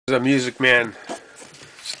a Music Man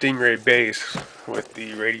Stingray bass with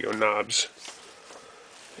the radio knobs,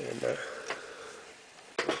 and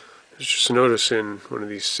just noticing one of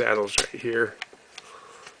these saddles right here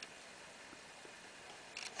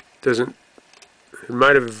doesn't. It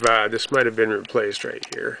might have this might have been replaced right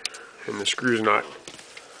here, and the screw's not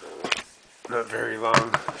very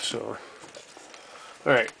long. So,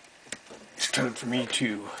 all right, it's time for me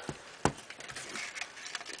to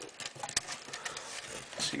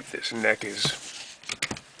see if this neck is,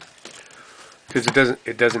 because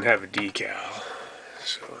it doesn't have a decal.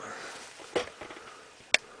 So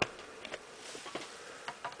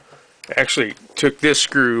I actually took this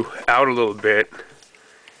screw out a little bit,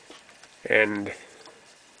 and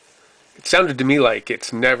it sounded to me like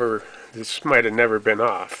this might have never been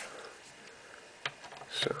off.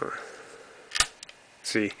 So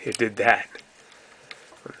see, it did that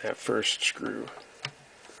on that first screw.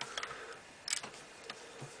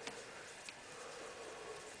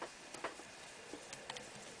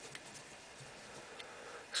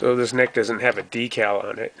 So this neck doesn't have a decal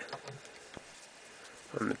on it,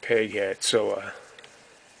 on the peg head, so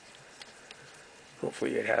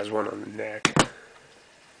hopefully it has one on the neck.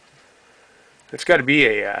 It's got to be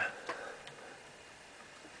a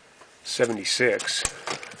 76.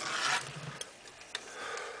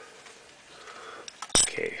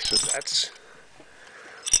 Okay, so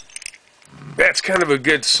that's kind of a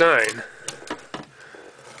good sign.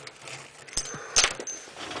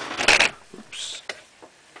 Oops.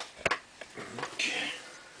 Okay.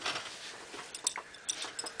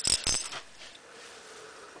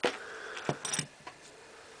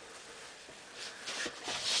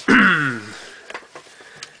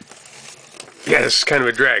 Yeah, this is kind of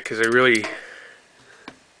a drag because I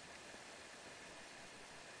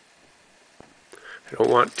don't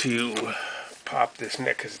want to pop this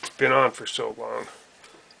neck because it's been on for so long.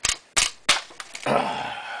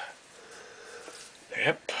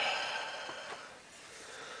 Yep.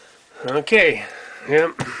 Okay.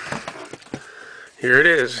 Yep. Here it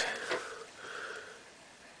is.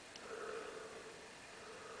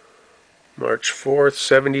 March 4th,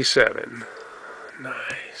 77. Nice.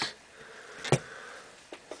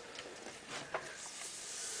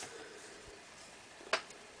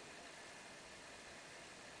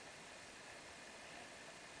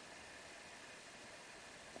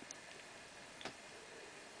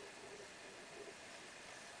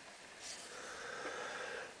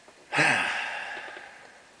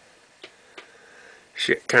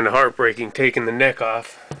 Shit, kind of heartbreaking taking the neck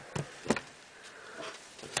off.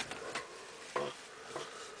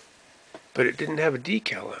 But it didn't have a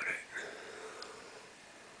decal on it.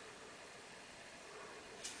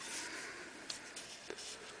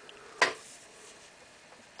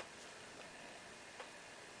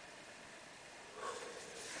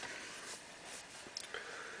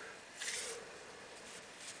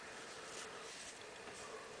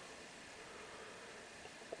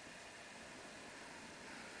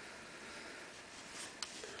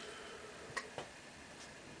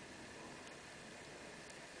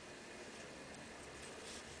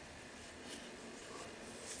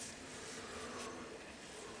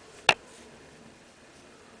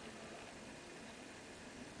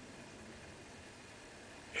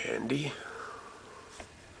 Handy.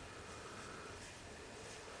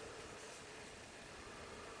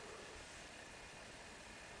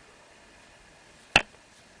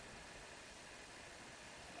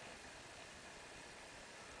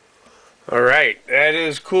 Alright, that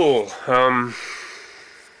is cool. I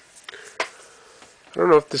don't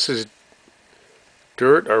know if this is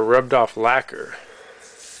dirt or rubbed off lacquer.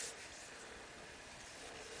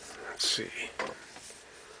 Let's see.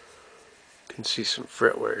 You can see some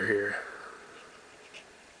fretware here.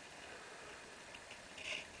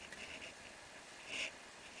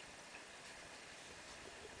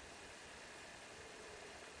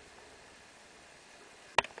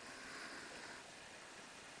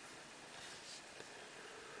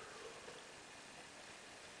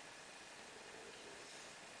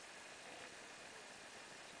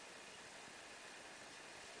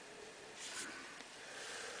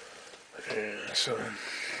 Yeah, so,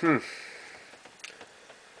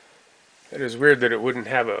 It is weird that it wouldn't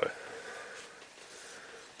have a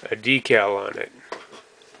decal on it.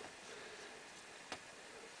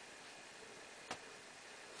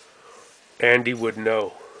 Andy would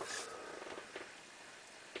know.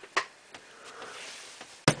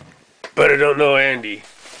 But I don't know Andy,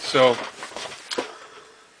 so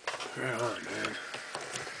right on, man.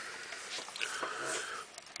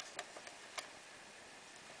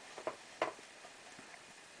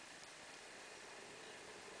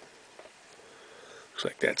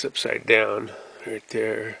 Looks like that's upside down right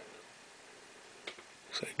there.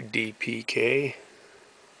 Looks like DPK.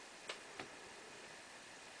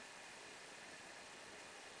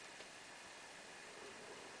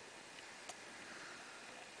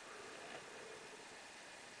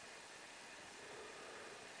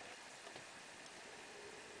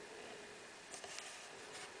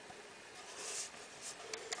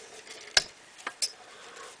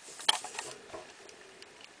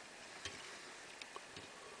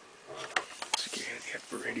 Again, you have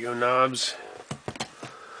the radio knobs,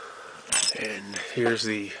 and here's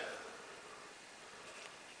the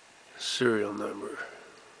serial number.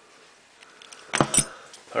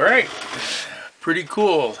 All right, pretty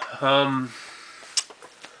cool. That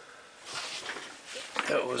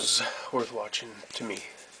was worth watching to me.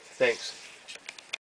 Thanks.